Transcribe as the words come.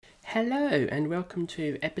Hello and welcome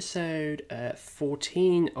to episode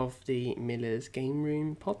 14 of the Miller's Game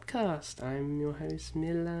Room podcast. I'm your host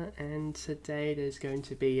Miller, and today there's going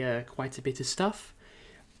to be quite a bit of stuff.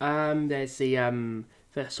 There's the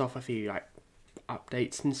first off a few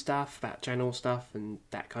updates and stuff about channel stuff and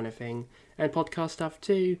that kind of thing, and podcast stuff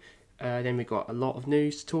too. Then we got a lot of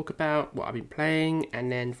news to talk about, what I've been playing, and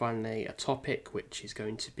then finally a topic which is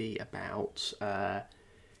going to be about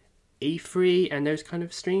E3 and those kind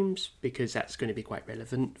of streams, because that's going to be quite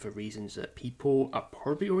relevant for reasons that people are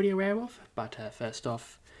probably already aware of. But first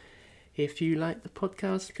off, if you like the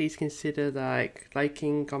podcast, please consider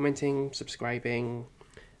liking, commenting, subscribing,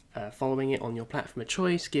 following it on your platform of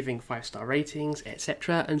choice, giving 5-star ratings,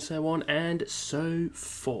 etc., and so on and so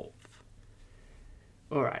forth.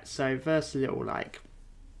 Alright, so first a little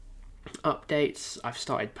updates. I've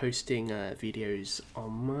started posting videos on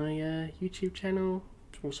my YouTube channel,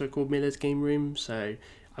 also called Miller's Game Room. So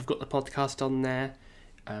I've got the podcast on there,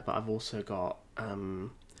 but I've also got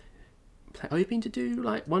hoping to do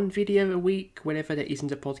one video a week whenever there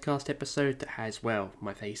isn't a podcast episode that has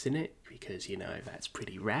my face in it, because that's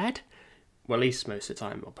pretty rad. Well, at least most of the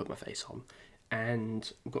time I'll put my face on.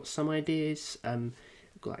 And I've got some ideas. I've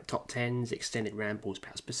got top 10s, extended rambles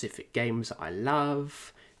about specific games that I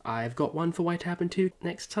love. I've got one for Whitehaven 2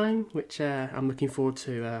 next time, which I'm looking forward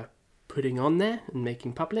to putting on there and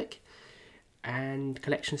making public, and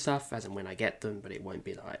collection stuff as and when I get them, but it won't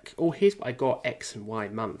be here's what I got X and Y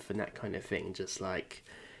month and that kind of thing, just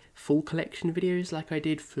full collection videos like I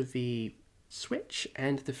did for the Switch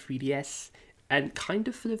and the 3DS and kind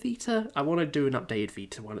of for the Vita. I want to do an updated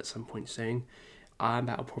Vita one at some point soon.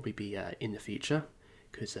 That'll probably be in the future,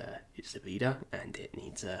 because it's the Vita and it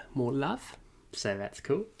needs more love, so that's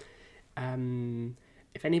cool.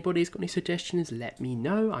 If anybody's got any suggestions, let me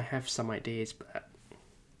know. I have some ideas, but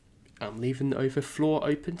I'm leaving the floor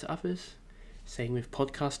open to others. Same with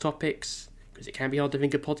podcast topics, because it can be hard to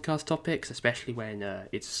think of podcast topics, especially when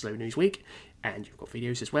it's a slow news week, and you've got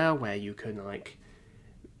videos as well, where you can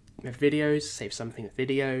have videos, save something with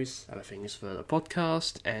videos, other things for the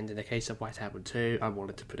podcast, and in the case of Whitehaven 2, I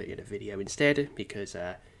wanted to put it in a video instead, because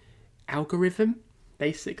algorithm,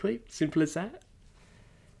 basically, simple as that.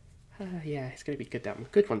 Yeah, it's going to be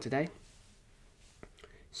good one today.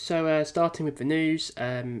 So, starting with the news,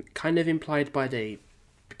 kind of implied by the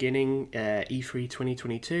beginning, E3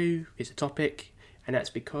 2022 is a topic, and that's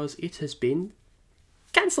because it has been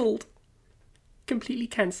cancelled. Completely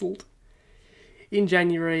cancelled. In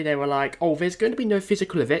January, they were there's going to be no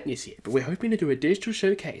physical event this year, but we're hoping to do a digital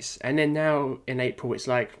showcase. And then now, in April, it's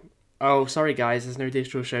sorry guys, there's no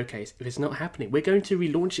digital showcase. If it's not happening, we're going to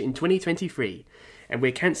relaunch it in 2023. And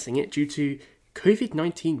we're cancelling it due to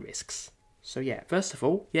COVID-19 risks. So yeah, first of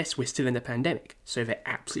all, yes, we're still in a pandemic, so they're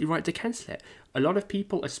absolutely right to cancel it. A lot of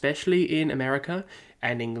people, especially in America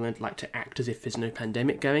and England, like to act as if there's no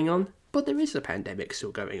pandemic going on, but there is a pandemic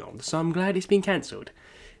still going on, so I'm glad it's been cancelled.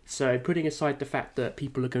 So putting aside the fact that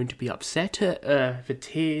people are going to be upset at the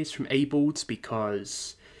tears from Ables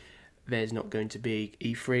because there's not going to be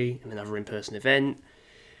E3 and another in-person event,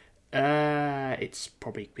 it's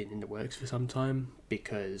probably been in the works for some time,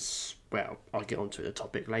 because, I'll get onto the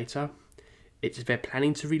topic later. They're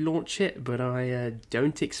planning to relaunch it, but I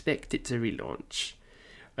don't expect it to relaunch.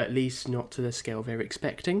 At least not to the scale they're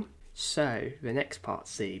expecting. So, the next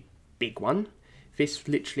part's the big one. This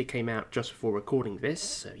literally came out just before recording this,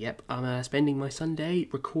 so yep, I'm spending my Sunday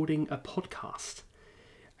recording a podcast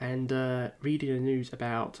and reading the news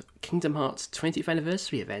about Kingdom Hearts 20th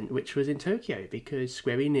anniversary event, which was in Tokyo, because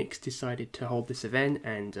Square Enix decided to hold this event,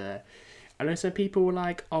 and I know some people were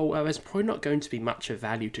there's probably not going to be much of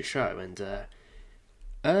value to show, and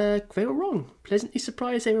they were wrong. Pleasantly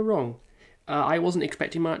surprised they were wrong. I wasn't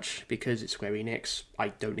expecting much, because it's Square Enix. I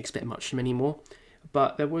don't expect much from them anymore,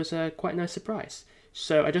 but there was quite a nice surprise.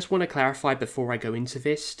 So I just want to clarify before I go into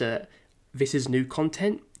this that this is new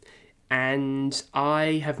content, and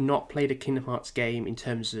I have not played a Kingdom Hearts game in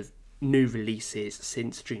terms of new releases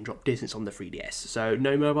since Dream Drop Distance on the 3DS. So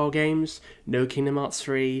no mobile games, no Kingdom Hearts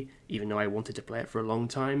 3, even though I wanted to play it for a long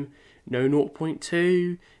time, no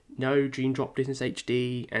 0.2, no Dream Drop Distance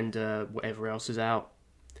HD, and whatever else is out.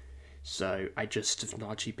 So I just have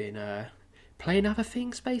largely been playing other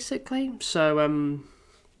things, basically. So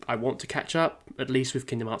I want to catch up, at least with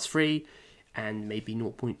Kingdom Hearts 3, and maybe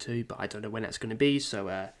 0.2, but I don't know when that's going to be,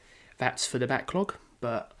 so that's for the backlog.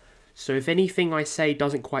 But so if anything I say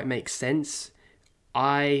doesn't quite make sense,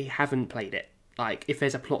 I haven't played it. If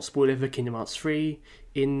there's a plot spoiler for Kingdom Hearts 3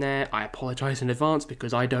 in there, I apologise in advance,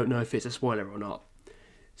 because I don't know if it's a spoiler or not.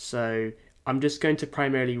 So I'm just going to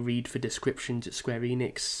primarily read the descriptions that Square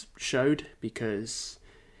Enix showed, because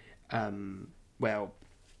well,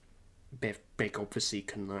 Big obviously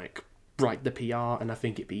can like write the PR, and I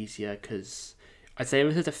think it'd be easier because I'd say I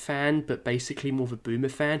was a fan, but basically more of a boomer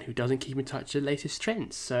fan who doesn't keep in touch with the latest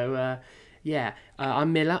trends. So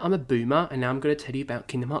I'm Miller, I'm a boomer, and now I'm going to tell you about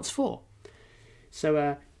Kingdom Hearts 4.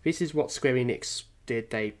 So this is what Square Enix did.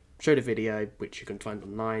 They showed a video, which you can find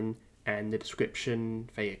online, and the description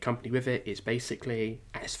they accompany with it is basically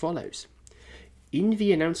as follows. In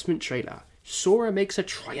the announcement trailer, Sora makes a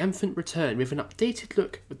triumphant return with an updated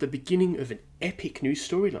look at the beginning of an epic new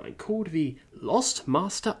storyline called the Lost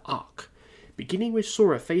Master Arc. Beginning with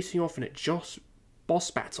Sora facing off in a Josh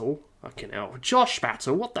battle, what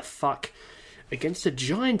the fuck, against a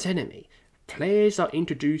giant enemy. Players are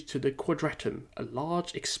introduced to the Quadratum, a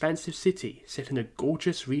large, expansive city set in a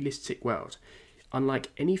gorgeous, realistic world. Unlike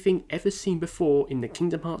anything ever seen before in the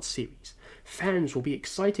Kingdom Hearts series, fans will be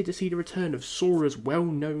excited to see the return of Sora's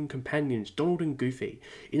well-known companions Donald and Goofy,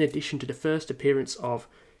 in addition to the first appearance of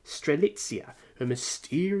Strelitzia, a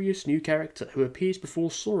mysterious new character who appears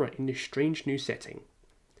before Sora in this strange new setting.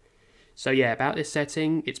 So yeah, about this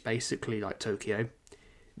setting, it's basically like Tokyo,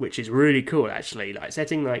 which is really cool actually, like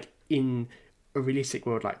setting like in a realistic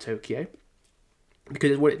world like Tokyo,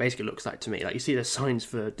 because what it basically looks like to me. Like you see the signs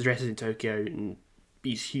for the dresses in Tokyo and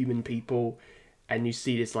these human people, and you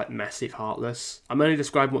see this like massive Heartless. I'm only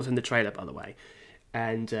describing what's in the trailer, by the way,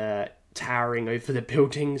 and towering over the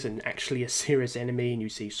buildings, and actually a serious enemy, and you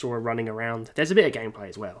see Sora running around. There's a bit of gameplay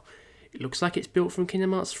as well. It looks like it's built from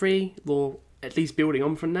Kingdom Hearts 3, or at least building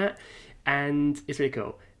on from that, and it's really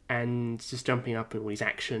cool. And just jumping up and all his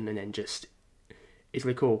action, and then just, it's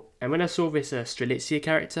really cool. And when I saw this Strelitzia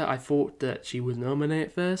character, I thought that she was Naminé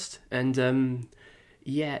at first, and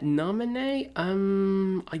Naminé,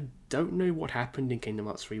 I don't know what happened in Kingdom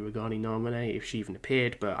Hearts 3 regarding Naminé, if she even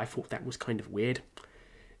appeared, but I thought that was kind of weird.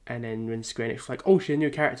 And then when Square Enix was like, oh, she's a new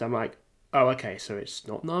character, I'm like, oh, okay, so it's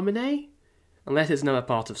not Naminé? Unless it's another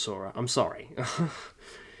part of Sora, I'm sorry.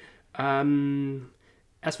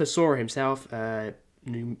 As for Sora himself,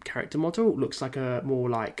 new character model, looks like a more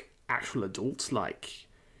like actual adult, like,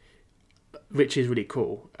 which is really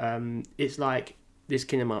cool. It's like this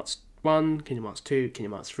Kingdom Hearts 1, Kingdom Hearts 2,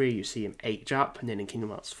 Kingdom Hearts 3, you see him age up, and then in Kingdom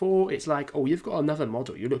Hearts 4, it's like, oh, you've got another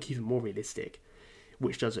model, you look even more realistic,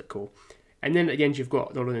 which does look cool. And then at the end you've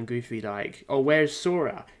got Donald and Goofy like, oh, where's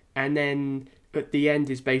Sora? And then at the end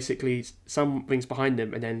is basically something's behind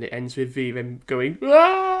them, and then it ends with them going,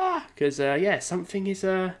 ah! Because, something is,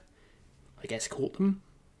 I guess, caught them.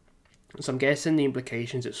 So I'm guessing the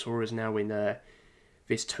implications that Sora's now in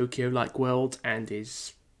this Tokyo-like world and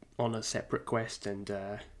is on a separate quest, and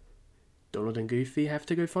Donald and Goofy have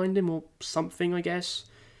to go find him or something, I guess.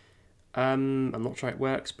 I'm not sure it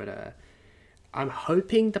works, but I'm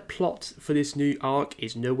hoping the plot for this new arc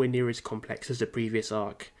is nowhere near as complex as the previous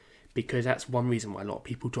arc, because that's one reason why a lot of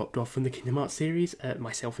people dropped off from the Kingdom Hearts series,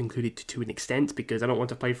 myself included to an extent, because I don't want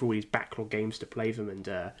to play through all these backlog games to play them,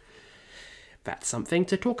 and that's something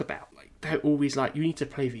to talk about. Like, they're always like, you need to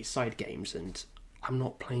play these side games, and I'm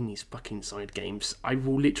not playing these fucking side games. I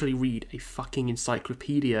will literally read a fucking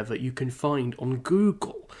encyclopedia that you can find on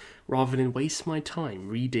Google, rather than waste my time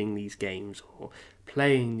reading these games, or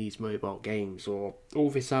playing these mobile games, or all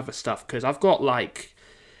this other stuff, because I've got, like,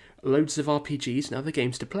 loads of RPGs and other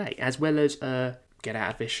games to play, as well as get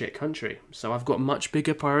out of this shit country. So I've got much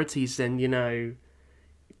bigger priorities than,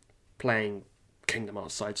 playing Kingdom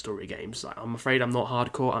Hearts side story games. Like, I'm afraid I'm not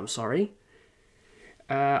hardcore, I'm sorry.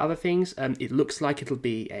 Other things, it looks like it'll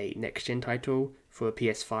be a next-gen title for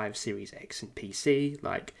PS5, Series X and PC.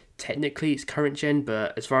 Like, technically it's current gen,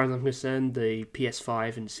 but as far as I'm concerned, the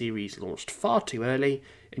PS5 and Series launched far too early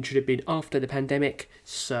and should have been after the pandemic,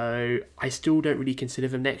 so I still don't really consider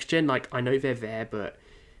them next gen. Like, I know they're there, but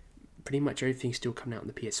pretty much everything's still coming out on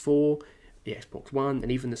the PS4, the Xbox One,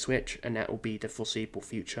 and even the Switch, and that will be the foreseeable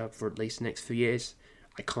future for at least the next few years.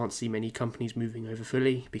 I can't see many companies moving over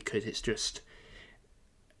fully, because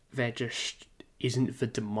there just isn't the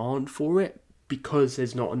demand for it, because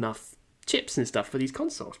there's not enough chips and stuff for these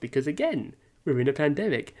consoles, because again, we're in a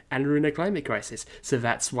pandemic and we're in a climate crisis, so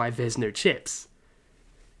that's why there's no chips.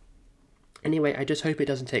 Anyway, I just hope it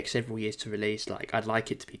doesn't take several years to release. Like, I'd like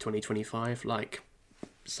it to be 2025, like,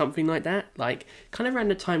 something like that. Like, kind of around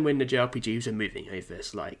the time when the JRPGs are moving over.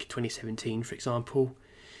 So, like, 2017, for example,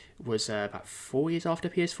 was about 4 years after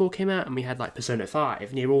PS4 came out, and we had, like, Persona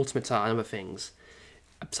 5, Nier Automata, and other things.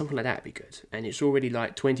 Something like that would be good. And it's already,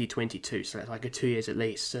 like, 2022, so that's, like, 2 years at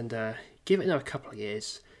least. And give it another couple of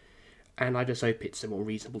years, and I just hope it's a more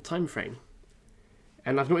reasonable time frame.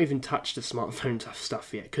 And I've not even touched the smartphone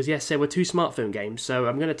stuff yet, because yes, there were 2 smartphone games, so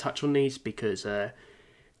I'm going to touch on these because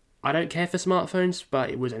I don't care for smartphones, but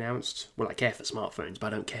it was announced. Well, I care for smartphones, but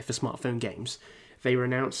I don't care for smartphone games. They were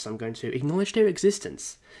announced, so I'm going to acknowledge their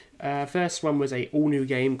existence. First one was a all-new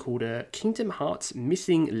game called Kingdom Hearts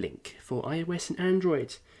Missing Link for iOS and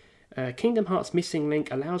Android. Kingdom Hearts Missing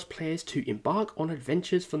Link allows players to embark on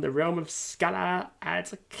adventures from the realm of Scala and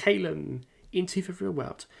Kalem into the real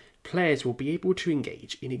world. Players will be able to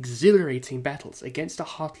engage in exhilarating battles against the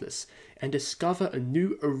Heartless and discover a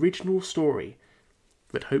new original story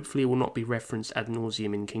that hopefully will not be referenced ad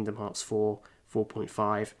nauseum in Kingdom Hearts 4,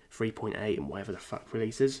 4.5, 3.8 and whatever the fuck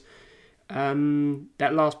releases.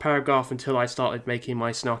 That last paragraph until I started making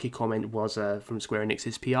my snarky comment was from Square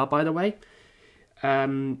Enix's PR, by the way.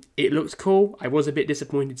 It looked cool. I was a bit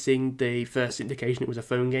disappointed seeing the first indication it was a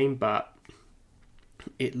phone game, but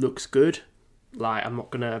it looks good. Like, I'm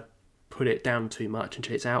not going to put it down too much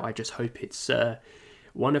until it's out. I just hope it's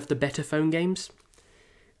one of the better phone games.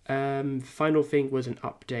 Final thing was an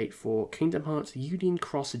update for Kingdom Hearts Union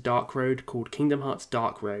Cross Dark Road called Kingdom Hearts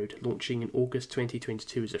Dark Road, launching in August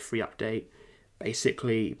 2022 as a free update.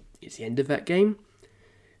 Basically, it's the end of that game.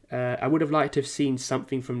 I would have liked to have seen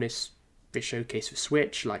something from this showcase for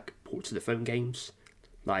Switch, like ports of the phone games.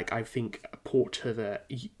 Like, I think a port of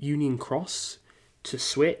Union Cross to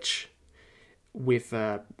Switch with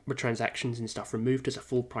transactions and stuff removed as a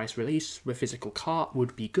full price release with physical cart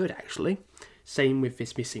would be good, actually. Same with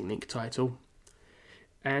this Missing Link title.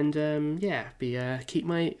 And keep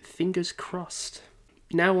my fingers crossed.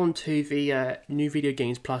 Now on to the New Video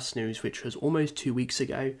Games Plus news, which was almost 2 weeks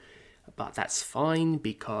ago. But that's fine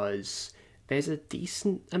because there's a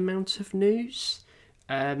decent amount of news.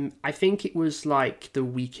 I think it was like the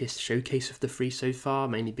weakest showcase of the three so far,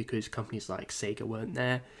 mainly because companies like Sega weren't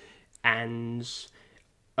there. And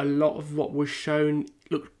a lot of what was shown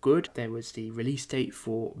looked good. There was the release date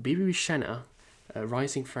for Biru Shanna,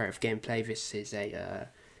 Rising Threat of Gameplay. This is a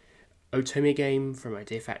Otome game from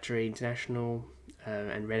Idea Factory International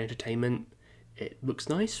and Red Entertainment. It looks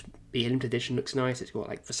nice. The limited edition looks nice. It's got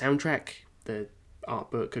like the soundtrack, the art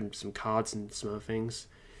book, and some cards and some other things.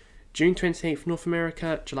 June 28th North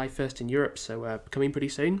America, July 1st in Europe, so coming pretty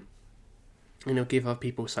soon. And it'll give other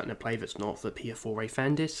people something to play that's not the PS4A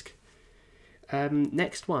fan disc.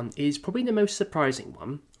 Next one is probably the most surprising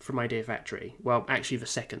one from Idea Factory. Well, actually the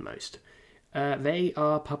second most. They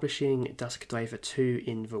are publishing Dusk Diver 2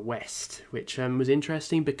 in the West, which was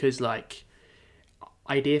interesting because, like,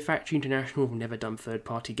 Idea Factory International have never done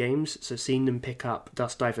third-party games, so seeing them pick up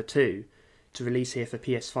Dusk Diver 2 to release here for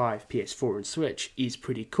PS5, PS4 and Switch is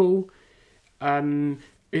pretty cool.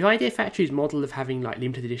 With Idea Factory's model of having like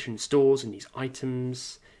limited edition stores and these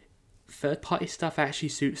items, third-party stuff actually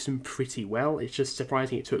suits them pretty well. It's just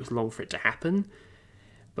surprising it took so long for it to happen.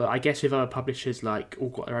 But I guess with other publishers like all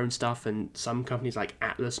got their own stuff and some companies like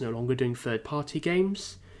Atlus no longer doing third-party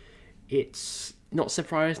games, it's not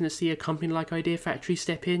surprising to see a company like Idea Factory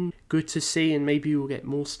step in. Good to see, and maybe we'll get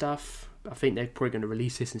more stuff. I think they're probably going to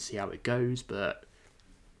release this and see how it goes, but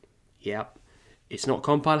yeah, it's not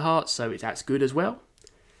Compile Hearts, so that's good as well.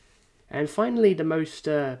 And finally,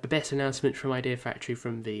 the best announcement from Idea Factory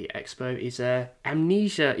from the expo is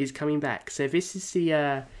Amnesia is coming back. So this is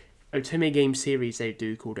the Otome game series they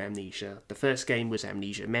do called Amnesia. The first game was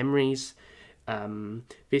Amnesia Memories.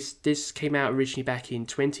 This came out originally back in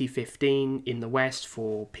 2015 in the West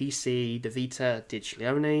for PC, the Vita, digitally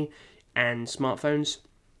only, and smartphones.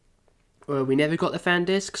 We never got the fan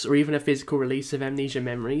discs or even a physical release of Amnesia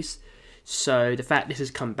Memories. So the fact this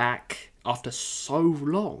has come back after so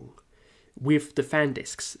long with the fan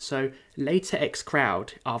discs. So Later X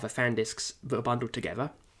Crowd are the fan discs that are bundled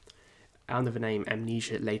together under the name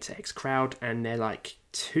Amnesia Later X Crowd, and they're like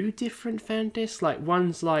two different fan discs. Like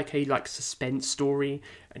one's like a suspense story,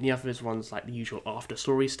 and the other one's like the usual after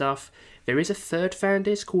story stuff. There is a third fan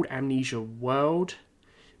disc called Amnesia World,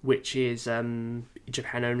 which is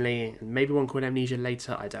Japan only, and maybe one called Amnesia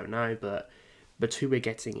Later, I don't know, but the two we're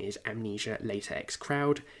getting is Amnesia Later X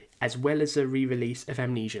Crowd, as well as a re-release of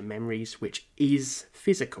Amnesia Memories, which is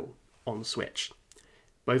physical on Switch.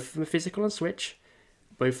 Both of them are physical on Switch.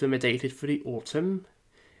 Both of them are dated for the autumn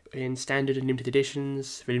in standard and limited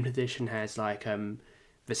editions. The limited edition has like the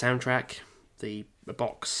soundtrack, the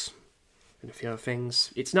box, and a few other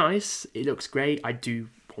things. It's nice. It looks great. I do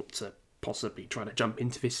want to possibly try to jump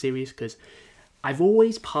into this series because I've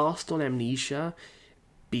always passed on Amnesia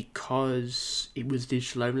because it was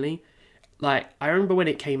digital only. Like, I remember when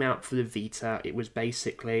it came out for the Vita, it was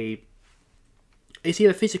basically, it's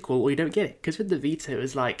either physical or you don't get it. Because with the Vita, it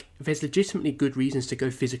was like, there's legitimately good reasons to go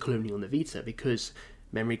physical only on the Vita because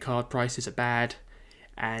memory card prices are bad,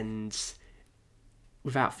 and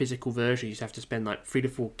without physical versions, you have to spend like 3 to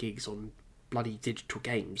 4 gigs on bloody digital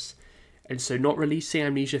games. And so not releasing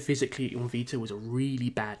Amnesia physically on Vita was a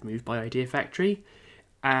really bad move by Idea Factory,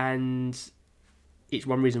 and it's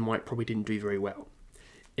one reason why it probably didn't do very well.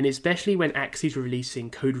 And especially when Axis were releasing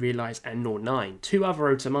Code Realize and Nor 9, two other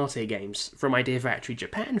Automate games from Idea Factory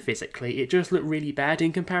Japan physically, it just looked really bad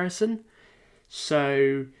in comparison.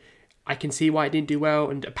 So I can see why it didn't do well,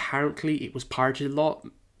 and apparently it was pirated a lot.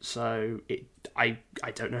 So I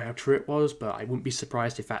don't know how true it was, but I wouldn't be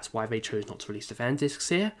surprised if that's why they chose not to release the fan discs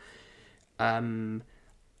here.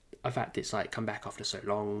 The fact it's like come back after so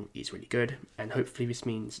long is really good, and hopefully this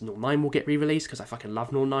means Nor 9 will get re-released, because I fucking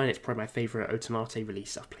love Nor 9. It's probably my favourite Automate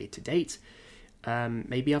release I've played to date.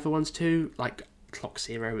 Maybe other ones too, like Clock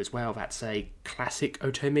Zero as well. That's a classic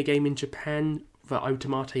Otome game in Japan that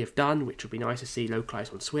Automate have done, which would be nice to see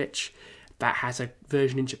localised on Switch. That has a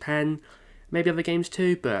version in Japan. Maybe other games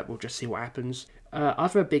too, but we'll just see what happens.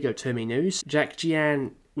 Other big Otome news, Jack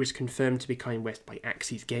Gian was confirmed to be coming west by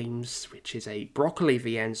Axis Games, which is a Broccoli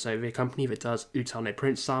VN, so the company that does Utane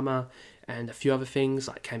Prince Sama and a few other things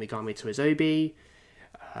like Kamigami to Azobi,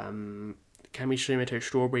 Kamishima to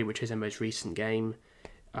Strawberry, which is their most recent game,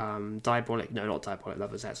 not Diabolic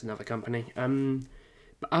Lovers, that's another company.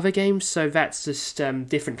 But other games, so that's just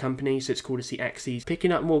different companies, so it's cool to see Axis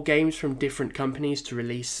picking up more games from different companies to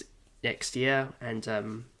release next year,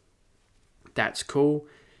 and that's cool.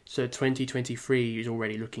 So 2023 is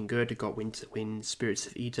already looking good. It got Winter Wind, Spirits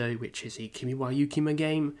of Edo, which is a Kimiwa Yukima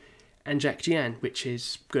game, and Jack Gian, which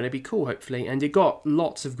is going to be cool, hopefully. And it got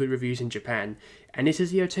lots of good reviews in Japan. And this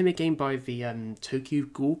is the Otome game by the Tokyo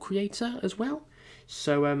Ghoul creator as well.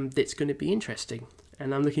 So it's going to be interesting.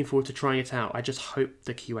 And I'm looking forward to trying it out. I just hope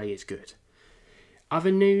the QA is good.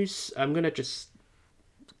 Other news, I'm going to just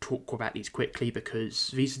talk about these quickly because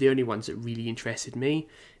these are the only ones that really interested me.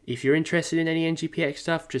 If you're interested in any NGPX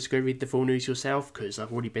stuff, just go read the full news yourself, because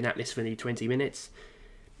I've already been at this for nearly 20 minutes.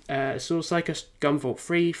 Soul Psycho Gunvolt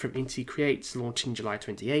 3 from Inti Creates, launching July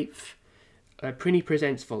 28th. Prini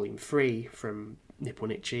Presents Volume 3 from Nippon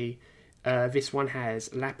Ichi. This one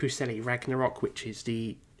has La Pucelle Ragnarok, which is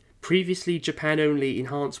the previously Japan-only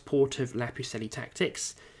enhanced port of La Pucelle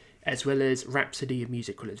Tactics, as well as Rhapsody of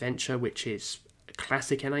Musical Adventure, which is a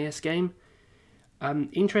classic NIS game.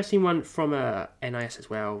 Interesting one from NIS as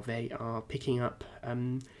well. They are picking up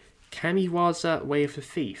Kamiwaza Way of the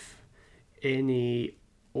Thief in the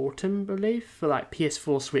autumn, I believe, for like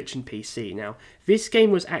PS4, Switch and PC. Now, this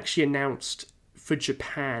game was actually announced for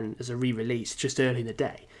Japan as a re-release just early in the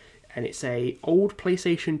day. And it's a old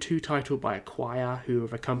PlayStation 2 title by Acquire, who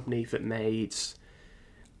are a company that made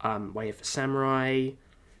Way of the Samurai,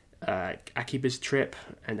 Akiba's Trip,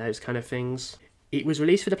 and those kind of things. It was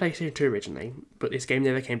released for the PlayStation 2 originally, but this game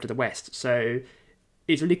never came to the West, so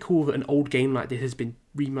it's really cool that an old game like this has been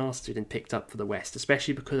remastered and picked up for the West,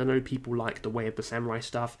 especially because I know people like the Way of the Samurai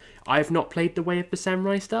stuff. I've not played the Way of the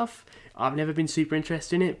Samurai stuff. I've never been super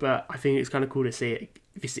interested in it, but I think it's kind of cool to see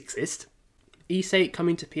this exist. Ys 8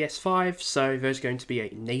 coming to PS5, so there's going to be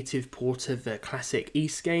a native port of the classic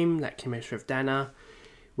Ys game, like Kimetsu of Dana,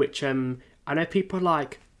 which I know people are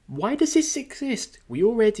like, why does this exist? We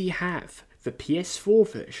already have the PS4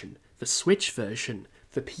 version, the Switch version,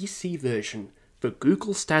 the PC version, the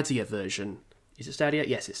Google Stadia version. Is it Stadia?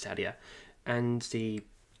 Yes, it's Stadia. And the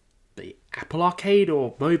Apple Arcade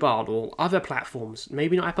or mobile or other platforms.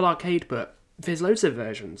 Maybe not Apple Arcade, but there's loads of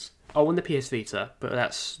versions. Oh, and the PS Vita, but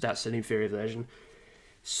that's an inferior version.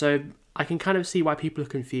 So I can kind of see why people are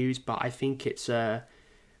confused, but I think it's a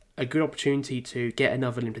good opportunity to get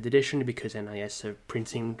another limited edition because NIS are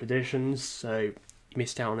printing limited editions, so you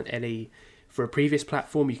missed out on an LE for a previous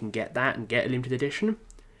platform, you can get that and get a limited edition.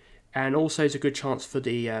 And also it's a good chance for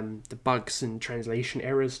the bugs and translation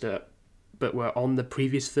errors that were on the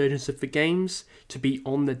previous versions of the games to be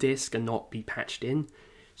on the disc and not be patched in.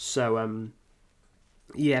 So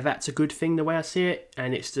yeah, that's a good thing the way I see it,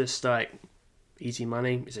 and it's just like easy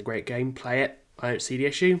money. It's a great game, play it. I don't see the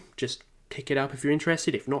issue. Just pick it up if you're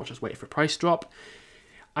interested. If not, just wait for a price drop.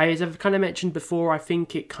 As I've kind of mentioned before, I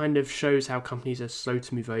think it kind of shows how companies are slow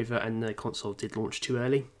to move over, and the console did launch too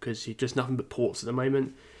early because you're just nothing but ports at the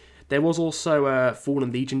moment. There was also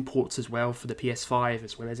Fallen Legion ports as well for the PS5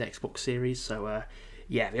 as well as Xbox Series. So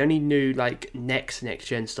yeah, the only new like next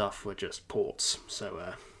gen stuff were just ports.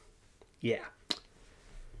 So yeah.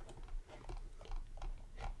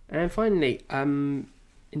 And finally,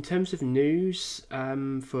 in terms of news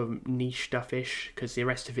for niche stuffish, because the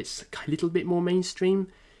rest of it's a little bit more mainstream,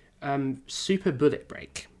 Super Bullet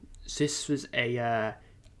Break. This was a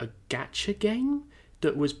gacha game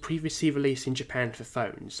that was previously released in Japan for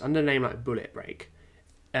phones under the name like Bullet Break.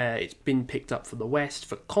 It's been picked up for the West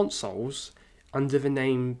for consoles under the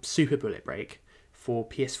name Super Bullet Break for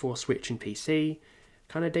PS4, Switch, and PC.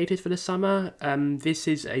 Kind of dated for the summer. This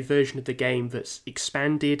is a version of the game that's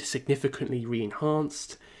expanded, significantly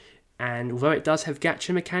re-enhanced, and although it does have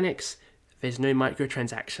gacha mechanics, there's no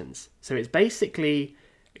microtransactions. So it's basically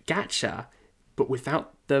gacha, but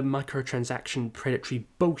without the microtransaction predatory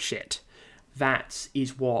bullshit. That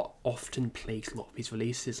is what often plagues a lot of these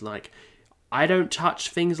releases. Like, I don't touch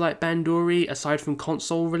things like Bandori aside from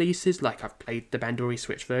console releases. Like, I've played the Bandori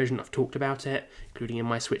Switch version, I've talked about it, including in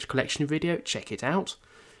my Switch collection video, check it out.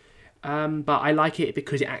 But I like it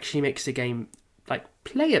because it actually makes the game like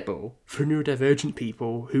playable for neurodivergent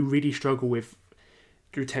people who really struggle with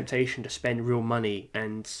the temptation to spend real money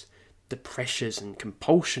and the pressures and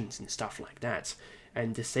compulsions and stuff like that,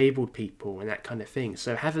 and disabled people and that kind of thing.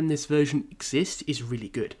 So having this version exist is really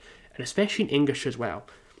good, and especially in English as well.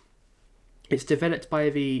 It's developed by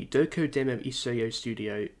the Doko Demo Isoyo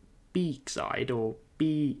studio B-Xide, or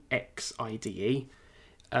BXIDE.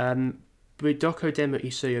 But Doko Demo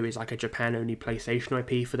Isoyo is like a Japan-only PlayStation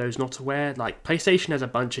IP, for those not aware. Like, PlayStation has a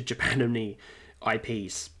bunch of Japan-only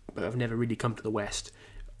IPs, but have never really come to the West.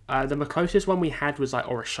 The closest one we had was like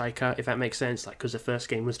Oroshaika, if that makes sense, like, because the first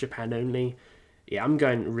game was Japan-only. Yeah, I'm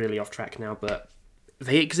going really off track now, but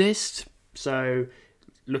they exist, so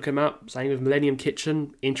look them up. Same with Millennium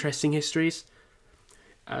Kitchen, interesting histories.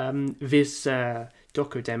 This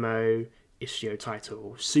Doko Demo Istio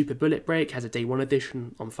title, Super Bullet Break, has a day one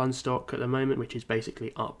edition on Funstock at the moment, which is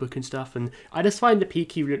basically art book and stuff. And I just find the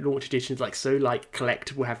PQ launch editions like so like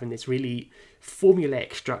collectible, having this really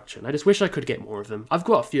formulaic structure. And I just wish I could get more of them. I've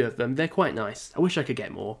got a few of them; they're quite nice. I wish I could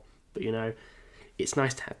get more, but you know, it's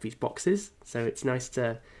nice to have these boxes. So it's nice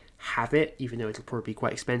to have it, even though it'll probably be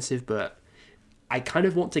quite expensive. But I kind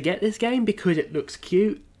of want to get this game because it looks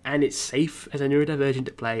cute and it's safe as a neurodivergent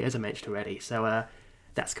to play, as I mentioned already. So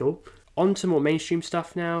that's cool. On to more mainstream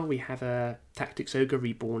stuff now. We have a Tactics Ogre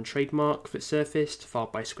Reborn trademark that surfaced,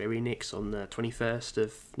 filed by Square Enix on the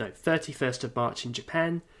 31st of March in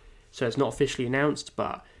Japan. So it's not officially announced,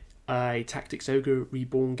 but a Tactics Ogre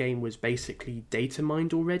Reborn game was basically data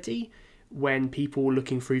mined already when people were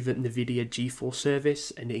looking through the NVIDIA GeForce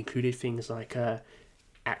service, and it included things like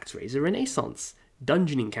ActRaiser Renaissance,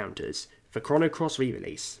 dungeon encounters, the Chrono Cross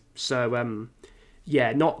re-release. So,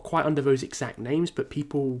 yeah, not quite under those exact names, but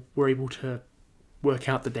people were able to work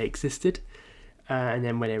out that they existed. And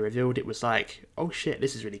then when they revealed, it was like, oh shit,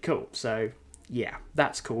 this is really cool. So, yeah,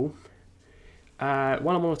 that's cool.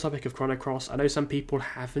 While I'm on the topic of Chrono Cross, I know some people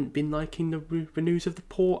haven't been liking the news of the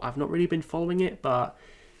port. I've not really been following it, but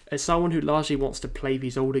as someone who largely wants to play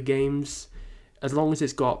these older games, as long as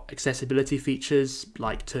it's got accessibility features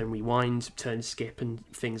like turn rewind, turn skip and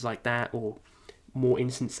things like that, or more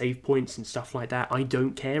instant save points and stuff like that, I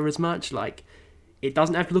don't care as much. Like, it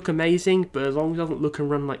doesn't have to look amazing, but as long as it doesn't look and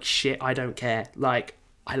run like shit, I don't care. Like,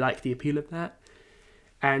 I like the appeal of that.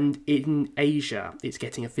 And in Asia, it's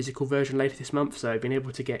getting a physical version later this month, so being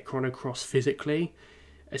able to get Chrono Cross physically,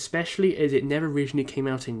 especially as it never originally came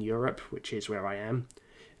out in Europe, which is where I am,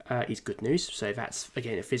 is good news. So that's,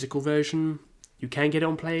 again, a physical version. You can get it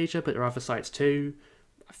on PlayAsia, but there are other sites too.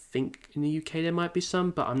 I think in the UK there might be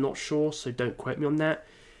some, but I'm not sure, so don't quote me on that.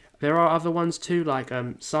 There are other ones too, like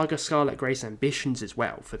Saga Scarlet Grace Ambitions as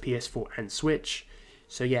well, for PS4 and Switch.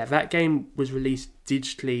 So yeah, that game was released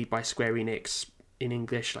digitally by Square Enix in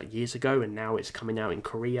English like years ago, and now it's coming out in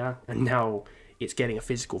Korea, and now it's getting a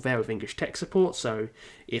physical there with English tech support. So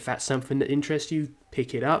if that's something that interests you,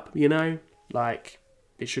 pick it up, you know? Like,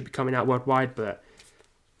 it should be coming out worldwide, but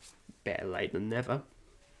better late than never.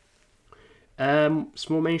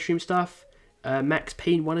 Small mainstream stuff. Max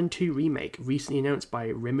Payne 1 and 2 remake, recently announced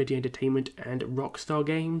by Remedy Entertainment and Rockstar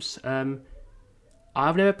Games.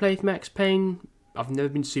 I've never played Max Payne. I've never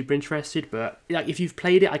been super interested, but like, if you've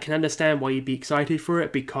played it, I can understand why you'd be excited for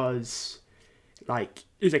it, because like,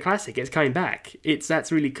 it's a classic, it's coming back.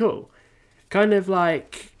 That's really cool. Kind of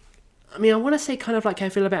like, I mean, I want to say kind of like how I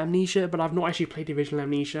feel about Amnesia, but I've not actually played the original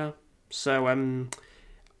Amnesia. So,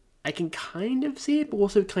 I can kind of see it, but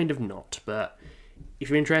also kind of not. But if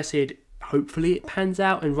you're interested, hopefully it pans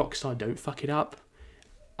out and Rockstar don't fuck it up.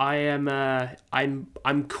 I'm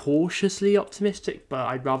cautiously optimistic, but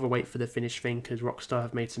I'd rather wait for the finished thing, because Rockstar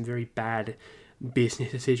have made some very bad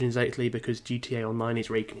business decisions lately, because GTA Online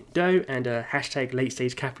is raking in dough, and hashtag late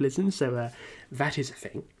stage capitalism, so that is a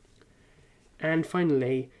thing. And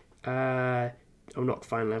finally, not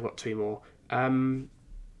finally, I've got two more.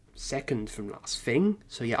 Second from last thing,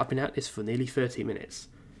 so yeah, I've been at this for nearly 30 minutes.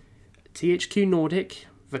 THQ Nordic,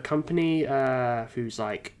 the company who's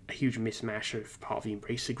like a huge mismatch of part of the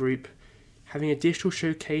Embracer Group, having a digital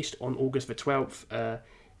showcased on August the 12th,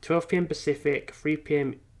 12 p.m. Pacific, 3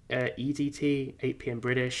 p.m. EDT, 8 p.m.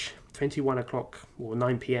 British, 21 o'clock or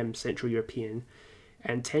 9 p.m. Central European,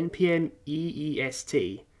 and 10 p.m.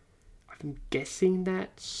 EEST. I'm guessing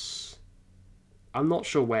that's... I'm not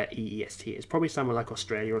sure where EEST is. Probably somewhere like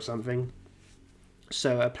Australia or something.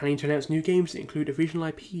 So planning to announce new games that include original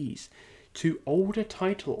IPs to older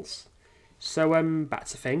titles. So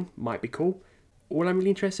that's a thing. Might be cool. All I'm really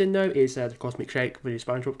interested in, though, is the Cosmic Shake, the new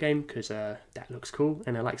SpongeBob game, because that looks cool,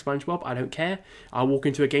 and I like SpongeBob. I don't care. I'll walk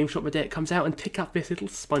into a game shop the day it comes out and pick up this little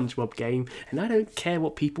SpongeBob game, and I don't care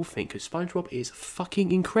what people think, because SpongeBob is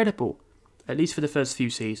fucking incredible. At least for the first few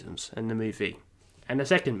seasons, and the movie. And the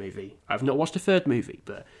second movie. I've not watched the third movie,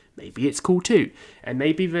 but maybe it's cool too. And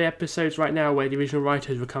maybe the episodes right now where the original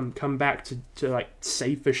writers will come back to like,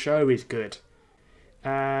 save the show is good.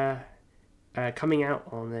 Coming out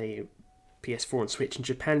on the PS4 and Switch in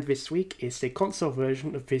Japan this week is the console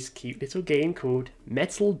version of this cute little game called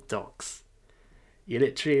Metal Dogs. You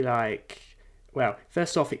literally well,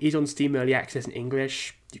 first off, it is on Steam Early Access in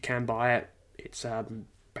English. You can buy it. It's about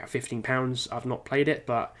 £15. I've not played it,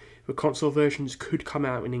 but the console versions could come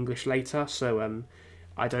out in English later, so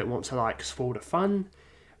I don't want to spoil the fun.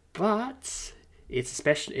 But it's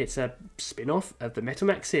a spin-off of the Metal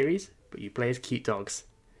Max series, but you play as cute dogs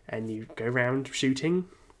and you go around shooting.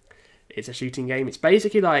 It's a shooting game. It's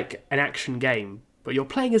basically like an action game, but you're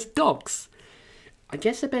playing as dogs. I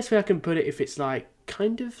guess the best way I can put it, if it's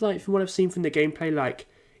kind of from what I've seen from the gameplay,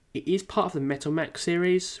 it is part of the Metal Max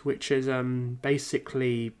series, which is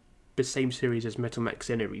basically the same series as Metal Max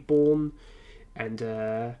Xeno Reborn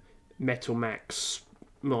and Metal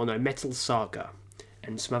Saga,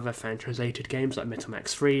 and some other fan-translated games like Metal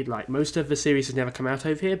Max 3. Most of the series has never come out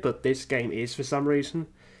over here, but this game is for some reason.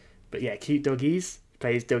 But yeah, cute doggies,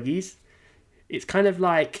 play as doggies. It's kind of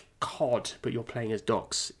like COD, but you're playing as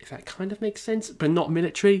dogs, if that kind of makes sense, but not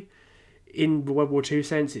military. In the World War II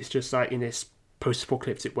sense, it's just in this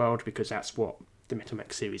post-apocalyptic world, because that's what the Metal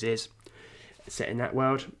Max series is. It's set in that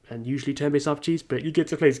world, and usually turn-based RPGs, but you get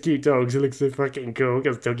to play as cute dogs. It looks so fucking cool,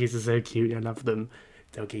 because doggies are so cute, and I love them.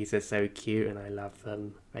 Doggies are so cute, and I love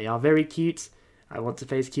them. They are very cute. I want to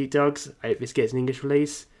play as cute dogs. I hope this gets an English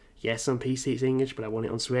release. Yes, on PC it's English, but I want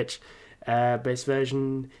it on Switch. This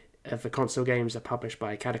version of the console games are published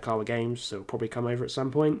by Kadokawa Games, so it'll probably come over at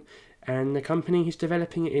some point. And the company who's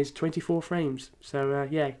developing it is 24 Frames. So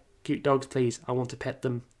yeah, cute dogs, please. I want to pet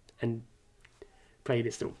them and play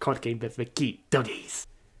this little COD game for cute doggies.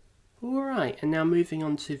 Alright, and now moving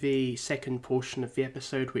on to the second portion of the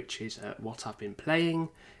episode, which is what I've been playing.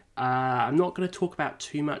 I'm not going to talk about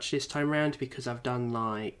too much this time around, because I've done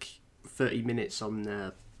 30 minutes on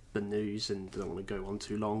the news, and I don't want to go on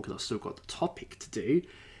too long because I've still got the topic to do,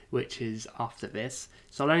 which is after this.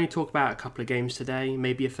 So I'll only talk about a couple of games today,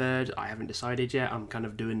 maybe a third. I haven't decided yet. I'm kind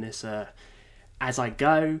of doing this as I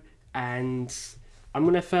go, and I'm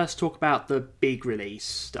going to first talk about the big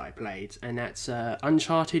release that I played, and that's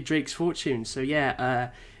Uncharted Drake's Fortune. So yeah,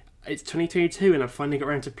 it's 2022, and I've finally got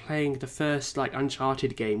around to playing the first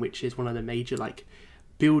Uncharted game, which is one of the major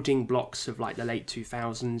building blocks of the late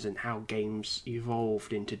 2000s, and how games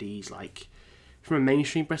evolved into these from a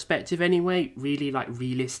mainstream perspective anyway, really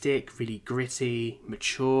realistic, really gritty,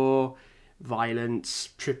 mature, violent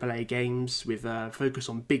AAA games with a focus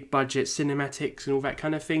on big budget cinematics and all that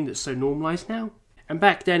kind of thing that's so normalised now. And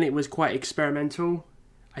back then it was quite experimental,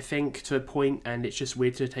 I think, to a point, and it's just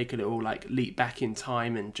weird to take a little leap back in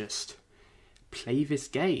time and just play this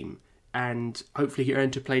game. And hopefully get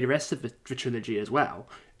around to play the rest of the trilogy as well.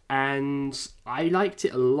 And I liked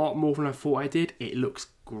it a lot more than I thought I did. It looks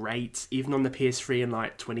great. Even on the PS3 in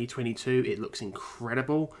 2022, it looks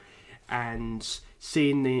incredible. And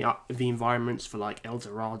seeing the environments for El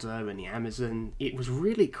Dorado and the Amazon, it was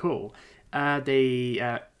really cool.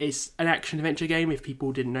 It's an action-adventure game, if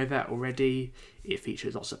people didn't know that already. It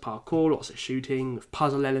features lots of parkour, lots of shooting, with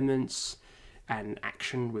puzzle elements, and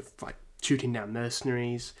action with shooting down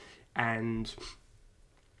mercenaries. And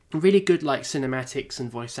really good cinematics and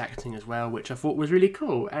voice acting as well, which I thought was really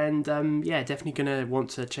cool. And yeah, definitely gonna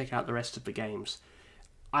want to check out the rest of the games.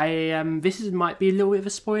 Might be a little bit of a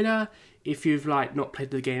spoiler if you've not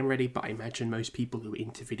played the game already, but I imagine most people who are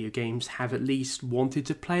into video games have at least wanted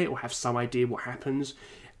to play it or have some idea what happens.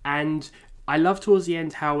 And I love towards the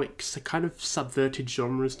end how it kind of subverted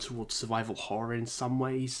genres towards survival horror in some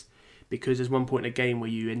ways. Because there's one point in a game where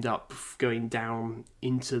you end up going down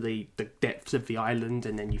into the depths of the island,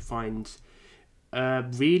 and then you find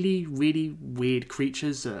really, really weird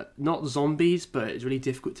creatures. Not zombies, but it's really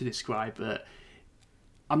difficult to describe. But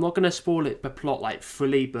I'm not going to spoil it, the plot like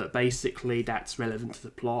fully, but basically that's relevant to the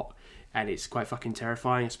plot, and it's quite fucking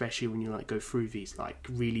terrifying, especially when you like go through these like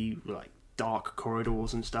really like dark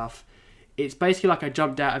corridors and stuff. It's basically like I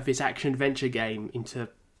jumped out of this action adventure game into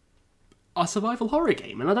a survival horror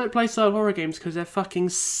game, and I don't play survival horror games because they're fucking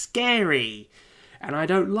scary, and I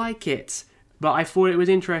don't like it. But I thought it was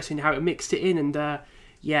interesting how it mixed it in, and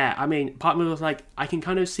yeah, I mean, part of me was like, I can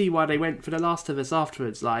kind of see why they went for The Last of Us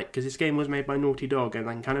afterwards, like, because this game was made by Naughty Dog, and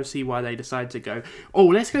I can kind of see why they decided to go, oh,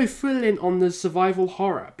 let's go full in on the survival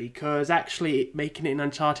horror, because actually making it in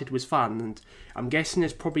Uncharted was fun, and I'm guessing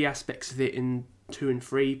there's probably aspects of it in 2 and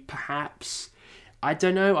 3, perhaps. I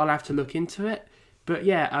don't know, I'll have to look into it, but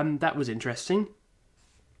yeah, that was interesting.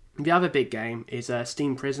 The other big game is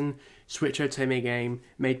Steam Prison, Switch Otome game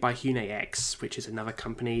made by HuneX, which is another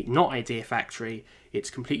company, not Idea Factory. It's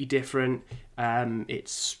completely different.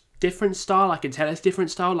 It's different style. I can tell it's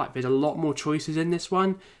different style. Like, there's a lot more choices in this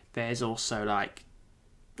one. There's also like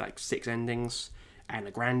 6 endings and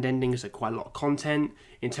a grand ending, so quite a lot of content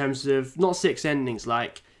in terms of not 6 endings,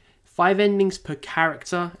 like 5 endings per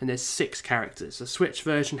character, and there's 6 characters. The Switch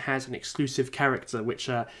version has an exclusive character, which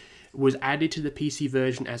was added to the PC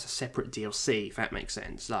version as a separate DLC, if that makes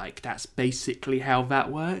sense. Like, that's basically how that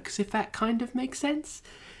works, if that kind of makes sense.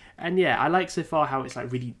 And yeah, I like so far how it's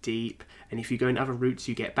like really deep, and if you go in other routes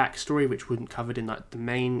you get backstory, which wasn't covered in like the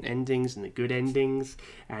main endings and the good endings,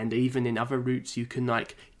 and even in other routes you can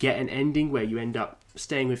like get an ending where you end up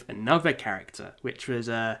staying with another character, which was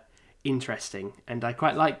interesting, and I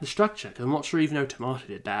quite like the structure, because I'm not sure even Automata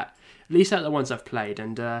did that, at least out of the ones I've played,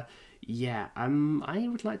 and yeah, I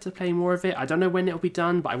would like to play more of it. I don't know when it'll be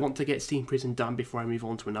done, but I want to get Steam Prison done before I move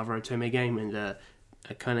on to another Otome game, and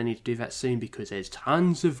I kind of need to do that soon, because there's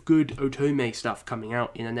tons of good Otome stuff coming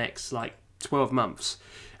out in the next, like, 12 months,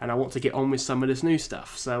 and I want to get on with some of this new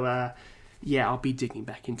stuff, so, yeah, I'll be digging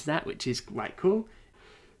back into that, which is quite cool.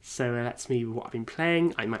 So that's me, what I've been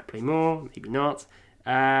playing. I might play more, maybe not.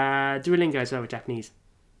 Duolingo as well with Japanese.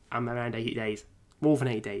 I'm around 80 days. More than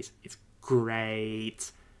 80 days. It's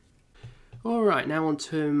great. Alright, now on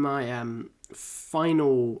to my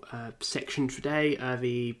final section today,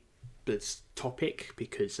 this topic,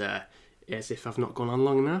 because as if I've not gone on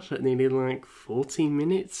long enough, at nearly like 14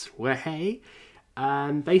 minutes, hey.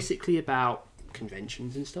 Basically about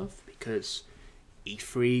conventions and stuff, because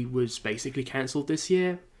E3 was basically cancelled this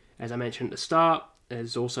year. As I mentioned at the start,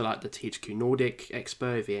 there's also like the THQ Nordic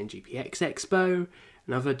Expo, the NGPX Expo,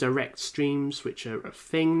 and other direct streams, which are a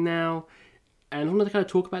thing now. And I want to kind of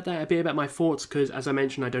talk about that, a bit about my thoughts, because as I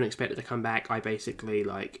mentioned, I don't expect it to come back. I basically,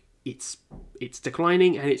 like, it's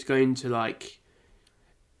declining, and it's going to, like,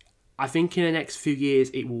 I think in the next few years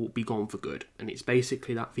it will be gone for good. And it's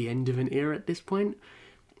basically like the end of an era at this point.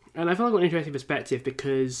 And I feel like I've got an interesting perspective,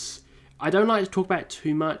 because I don't like to talk about it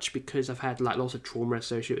too much, because I've had, like, lots of trauma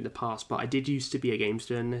associated with the past, but I did used to be a games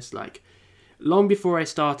journalist, like, long before I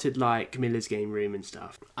started, like, Miller's Game Room and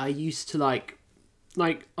stuff. I used to, like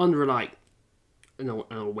under, like, an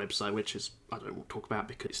old website, which is, I don't want to talk about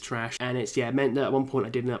because it's trash, and it meant that at one point I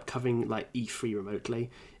did end up covering like E3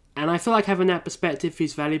 remotely, and I feel like having that perspective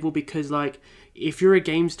is valuable, because like if you're a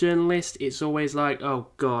games journalist, it's always like, oh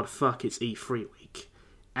god, fuck, it's E3 week,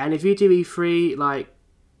 and if you do E3, like,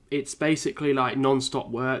 it's basically like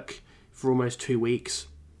non-stop work for almost 2 weeks,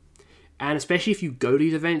 and especially if you go to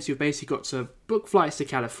these events, you've basically got to book flights to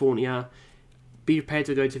California, be prepared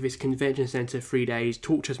to go to this convention centre 3 days,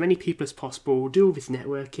 talk to as many people as possible, do all this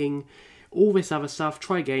networking, all this other stuff,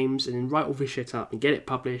 try games, and then write all this shit up and get it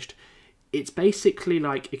published. It's basically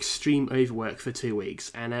like extreme overwork for 2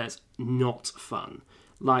 weeks, and that's not fun.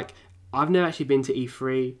 Like, I've never actually been to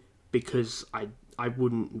E3 because I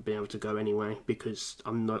wouldn't be able to go anyway, because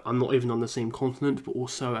I'm not even on the same continent, but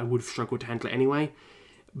also I would have struggled to handle it anyway.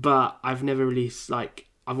 But I've never really, like,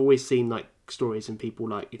 I've always seen like stories and people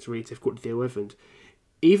like it's really difficult to deal with, and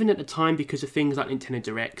even at the time, because of things like Nintendo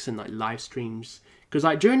Directs and like live streams, because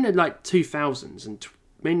like during the like 2000s and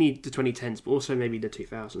mainly the 2010s, but also maybe the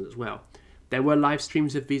 2000s as well, there were live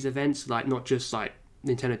streams of these events, like not just like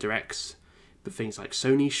Nintendo Directs, but things like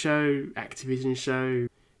Sony show, Activision show,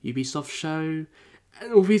 Ubisoft show,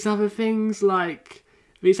 and all these other things. Like,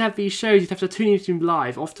 these shows, you'd have to tune into them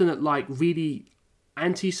live, often at like really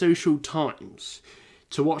antisocial times,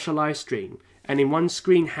 to watch a live stream, and in one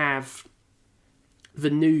screen have the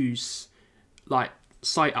news like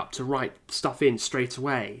site up to write stuff in straight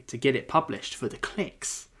away to get it published for the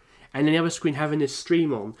clicks, and then the other screen having this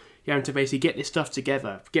stream on, you have to basically get this stuff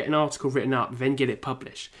together, get an article written up, then get it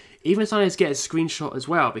published. Even sometimes get a screenshot as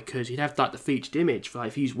well, because you'd have like the featured image for, like,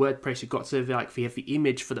 if you use WordPress, you've got to like, you have the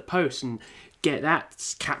image for the post, and get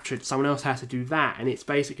that captured, someone else has to do that, and it's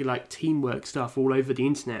basically like teamwork stuff all over the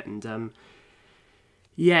internet, and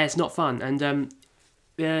yeah, it's not fun. And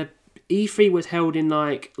E3 was held in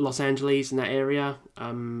like Los Angeles, in that area.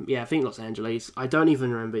 Yeah, I think Los Angeles. I don't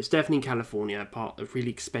even remember. It's definitely in California, a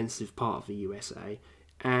really expensive part of the USA.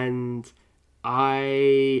 And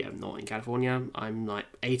I am not in California. I'm like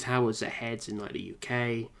 8 hours ahead in like the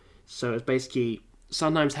UK. So it's basically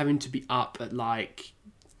sometimes having to be up at like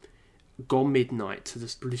gone midnight to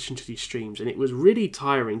just listen to these streams, and it was really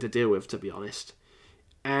tiring to deal with, to be honest.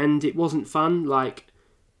 And it wasn't fun. Like,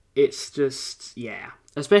 it's just, yeah.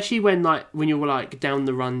 Especially when you're like down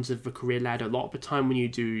the runs of the career ladder, a lot of the time when you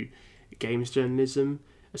do games journalism,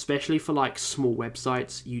 especially for like small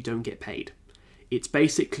websites, you don't get paid. It's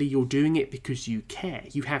basically you're doing it because you care.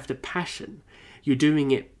 You have the passion. You're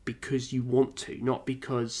doing it because you want to, not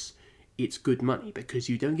because it's good money, because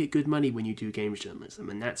you don't get good money when you do games journalism.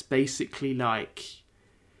 And that's basically what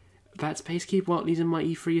leads my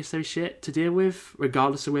E3 is so shit to deal with,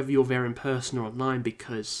 regardless of whether you're there in person or online,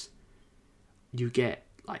 because you get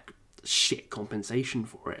like shit compensation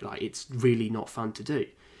for it. Like, it's really not fun to do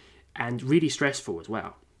and really stressful as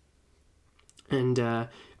well. And at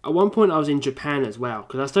one point I was in Japan as well,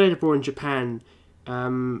 because I studied abroad in Japan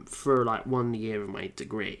for like 1 year of my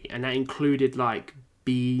degree, and that included like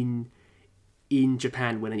being in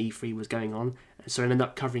Japan when an E3 was going on. So I ended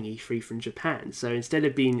up covering E3 from Japan. So instead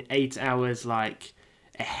of being 8 hours like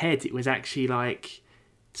ahead, it was actually like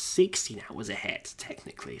 16 hours ahead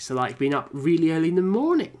technically. So like being up really early in the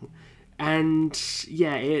morning. And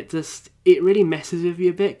yeah, it really messes with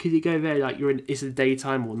you a bit, because you go there like it's the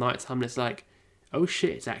daytime or nighttime, and it's like, oh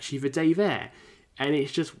shit, it's actually the day there. And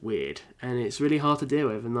it's just weird, and it's really hard to deal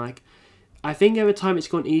with. And like, I think over time it's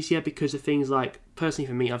gone easier because of things like, personally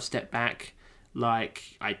for me, I've stepped back.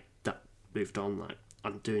 Like, I moved on, like,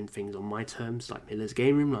 I'm doing things on my terms, like Miller's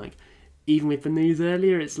Game Room. Like, even with the news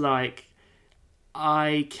earlier, it's like,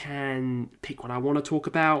 I can pick what I want to talk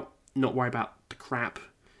about, not worry about the crap,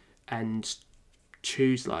 and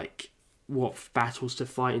choose, like, what battles to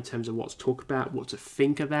fight in terms of what to talk about, what to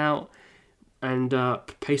think about, and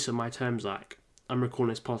pace on my terms. Like, I'm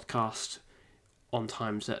recording this podcast on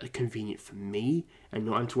times that are convenient for me, and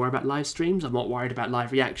not having to worry about live streams. I'm not worried about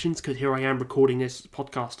live reactions, because here I am recording this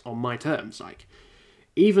podcast on my terms. Like,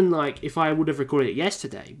 even like if I would have recorded it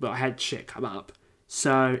yesterday, but I had shit come up,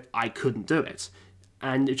 so I couldn't do it.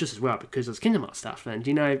 And it's just as well because there's Kingdom Hearts stuff, and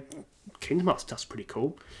you know, Kingdom Hearts stuff's pretty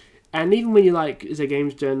cool. And even when you like, as a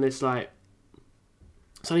games journalist, like,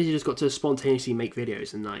 sometimes you just got to spontaneously make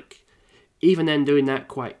videos, and like, even then doing that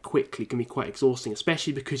quite quickly can be quite exhausting,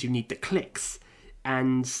 especially because you need the clicks.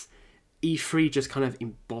 And E3 just kind of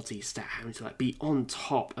embodies that, having to like be on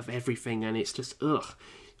top of everything, and it's just ugh.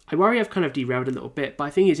 I worry I've kind of derailed a little bit, but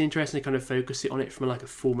I think it's interesting to kind of focus it on it from like a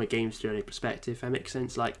former games journey perspective, if that makes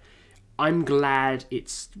sense. Like, I'm glad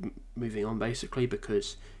it's moving on basically,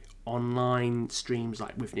 because online streams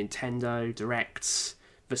like with Nintendo Directs,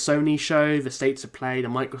 the Sony show, the States of Play, the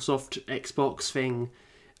Microsoft Xbox thing,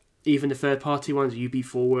 even the third-party ones, UB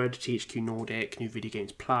Forward, THQ Nordic, New Video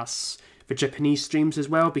Games Plus, the Japanese streams as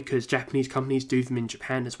well, because Japanese companies do them in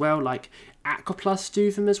Japan as well, like Aqua Plus do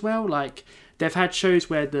them as well. Like, they've had shows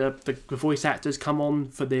where the voice actors come on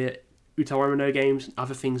for the Utaru no games and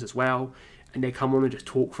other things as well, and they come on and just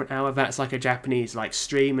talk for an hour. That's like a Japanese like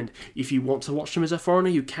stream, and if you want to watch them as a foreigner,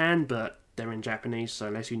 you can, but they're in Japanese, so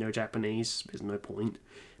unless you know Japanese, there's no point.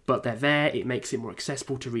 But they're there, it makes it more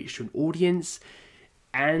accessible to reach to an audience,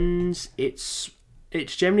 and it's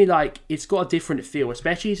generally like, it's got a different feel,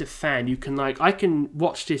 especially as a fan. You can like, I can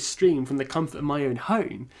watch this stream from the comfort of my own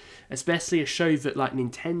home, especially a show that like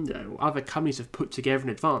Nintendo or other companies have put together in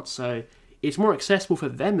advance. So it's more accessible for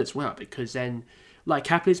them as well, because then, like,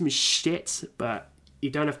 capitalism is shit, but you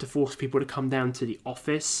don't have to force people to come down to the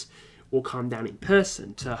office or come down in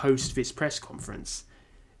person to host this press conference.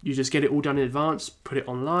 You just get it all done in advance, put it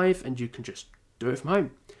on live, and you can just do it from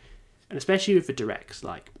home. And especially with the directs,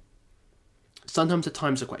 like, sometimes the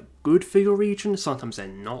times are quite good for your region, sometimes they're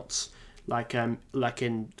not. I've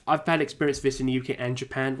had experience with this in the UK and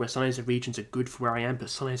Japan, where sometimes the regions are good for where I am, but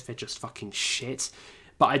sometimes they're just fucking shit.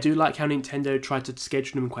 But I do like how Nintendo tried to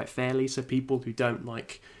schedule them quite fairly, so people who don't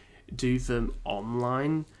like do them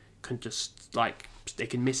online can just like, they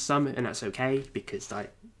can miss some, and that's okay, because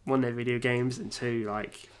like, one, they're video games, and two,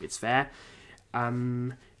 like, it's fair.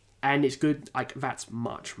 And it's good. Like, that's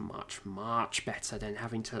much, much, much better than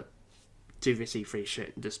having to do this E3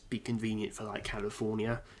 shit and just be convenient for like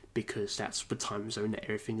California, because that's the time zone that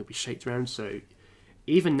everything will be shaped around. So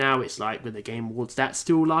even now it's like with the Game Awards, that's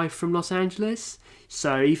still live from Los Angeles.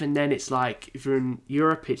 So even then it's like, if you're in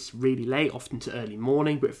Europe, it's really late, often to early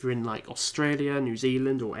morning. But if you're in like Australia, New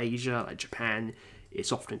Zealand, or Asia, like Japan,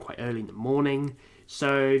 it's often quite early in the morning.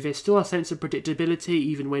 So there's still a sense of predictability.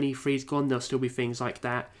 Even when E3's gone, there'll still be things like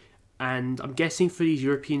that. And I'm guessing for these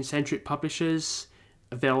European-centric publishers,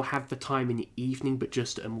 they'll have the time in the evening, but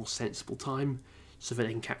just at a more sensible time, so that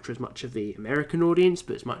they can capture as much of the American audience,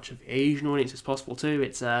 but as much of the Asian audience as possible too.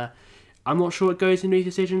 It's I'm not sure what goes into these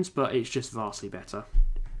decisions, but it's just vastly better.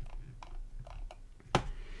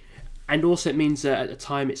 And also it means that at the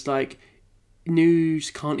time it's like,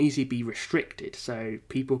 news can't easily be restricted, so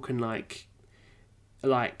people can like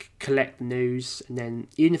collect the news, and then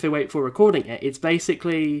even if they wait for recording it, it's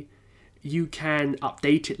basically, you can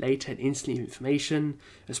update it later and instantly information,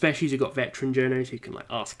 especially as you've got veteran journalists who can like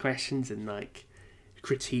ask questions and like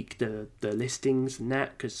critique the listings and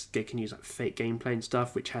that, because they can use like fake gameplay and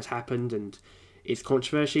stuff, which has happened, and it's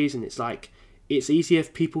controversies, and it's like, it's easier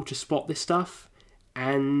for people to spot this stuff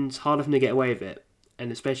and harder for them to get away with it,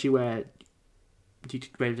 and especially where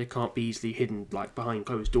they can't be easily hidden like behind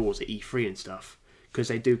closed doors at E3 and stuff, because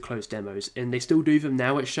they do close demos, and they still do them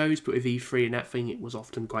now at shows, but with E3 and that thing, it was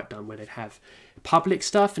often quite done where they'd have public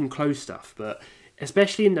stuff and closed stuff. But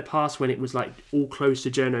especially in the past, when it was like all closed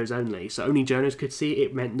to journos only, so only journos could see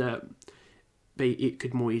it, meant that it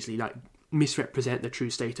could more easily like misrepresent the true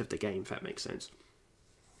state of the game, if that makes sense.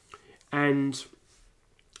 And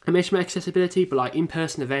I mentioned accessibility, but like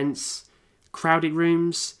in-person events, crowded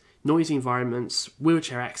rooms, noisy environments,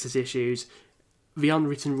 wheelchair access issues, the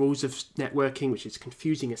unwritten rules of networking, which is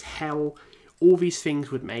confusing as hell, all these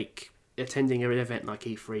things would make attending an event like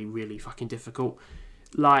E3 really fucking difficult.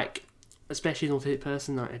 Like, especially as an autistic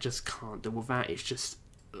person, like, I just can't deal with that. It's just,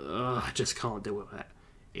 I just can't deal with that.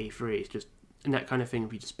 E3 is just, and that kind of thing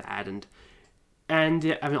would be just bad. And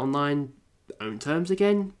having it online, own terms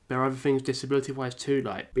again. There are other things disability-wise too,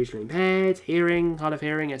 like visually impaired, hearing, hard of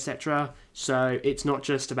hearing, etc. So it's not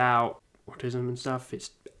just about autism and stuff,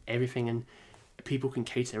 it's everything, and people can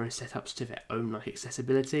cater their own setups to their own like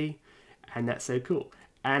accessibility, and that's so cool.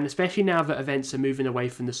 And especially now that events are moving away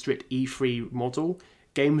from the strict E3 model,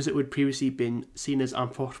 games that would previously been seen as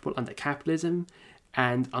unprofitable under capitalism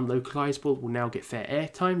and unlocalizable will now get fair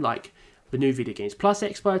airtime, like the new Video Games Plus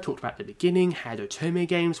Expo I talked about at the beginning had Otome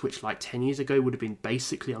games, which like 10 years ago would have been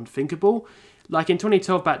basically unthinkable. Like in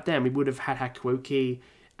 2012 back then, we would have had Hakuoki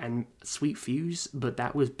and Sweet Fuse, but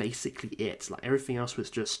that was basically it. Like everything else was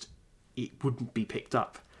just, it wouldn't be picked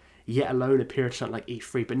up, yet alone a period like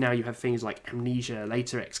E3. But now you have things like Amnesia,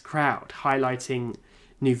 Later X Crowd, highlighting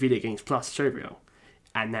new Video Games Plus showreel,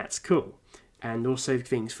 and that's cool. And also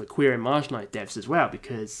things for queer and marginalised devs as well,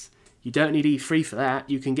 because you don't need E3 for that.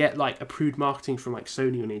 You can get like approved marketing from like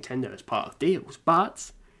Sony or Nintendo as part of deals,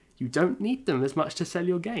 but you don't need them as much to sell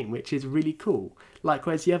your game, which is really cool.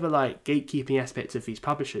 Likewise, the other like gatekeeping aspects of these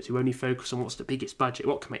publishers who only focus on what's the biggest budget,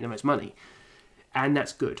 what can make the most money, and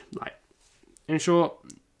that's good. Like, in short,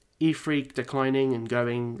 E3 declining and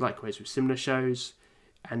going, likewise with similar shows,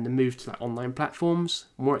 and the move to like online platforms,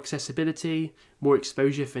 more accessibility, more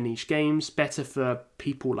exposure for niche games, better for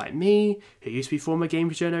people like me, who used to be former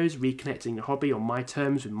games journos, reconnecting the hobby on my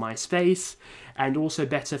terms with my space, and also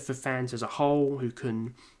better for fans as a whole who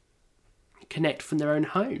can connect from their own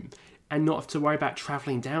home and not have to worry about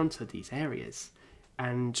travelling down to these areas,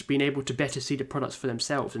 and being able to better see the products for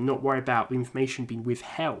themselves and not worry about the information being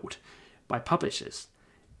withheld by publishers.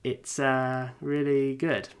 It's really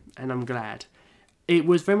good, and I'm glad. It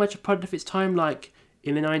was very much a product of its time. Like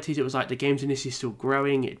in the 90s, it was like the games industry is still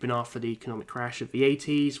growing. It had been after the economic crash of the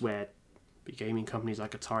 80s, where the gaming companies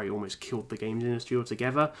like Atari almost killed the games industry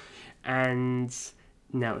altogether. And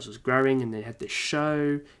now it's just growing, and they had this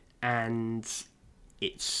show, and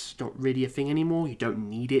it's not really a thing anymore. You don't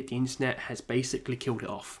need it. The internet has basically killed it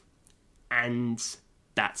off, and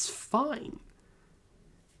that's fine.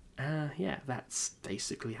 Yeah, that's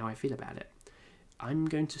basically how I feel about it. I'm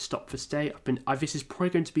going to stop for today. This is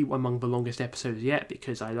probably going to be among the longest episodes yet,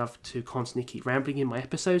 because I love to constantly keep rambling in my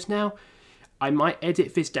episodes now. I might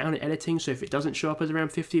edit this down in editing, so if it doesn't show up as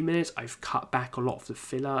around 15 minutes, I've cut back a lot of the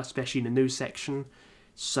filler, especially in the news section.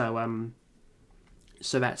 So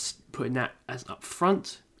that's putting that as up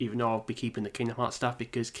front, even though I'll be keeping the Kingdom Hearts stuff,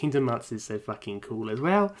 because Kingdom Hearts is so fucking cool as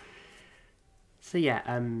well. So yeah,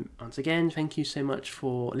 once again, thank you so much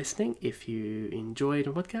for listening. If you enjoyed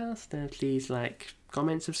the podcast, please like,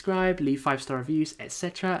 comment, subscribe, leave 5-star reviews,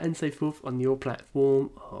 etc. and so forth on your platform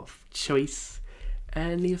of choice.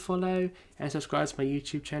 And leave a follow and subscribe to my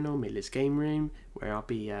YouTube channel, Miller's Game Room, where I'll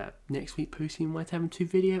be next week posting my Tavern 2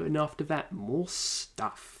 video, and after that, more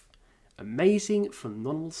stuff. amazing,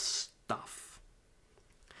 phenomenal stuff.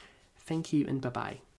 Thank you and bye-bye.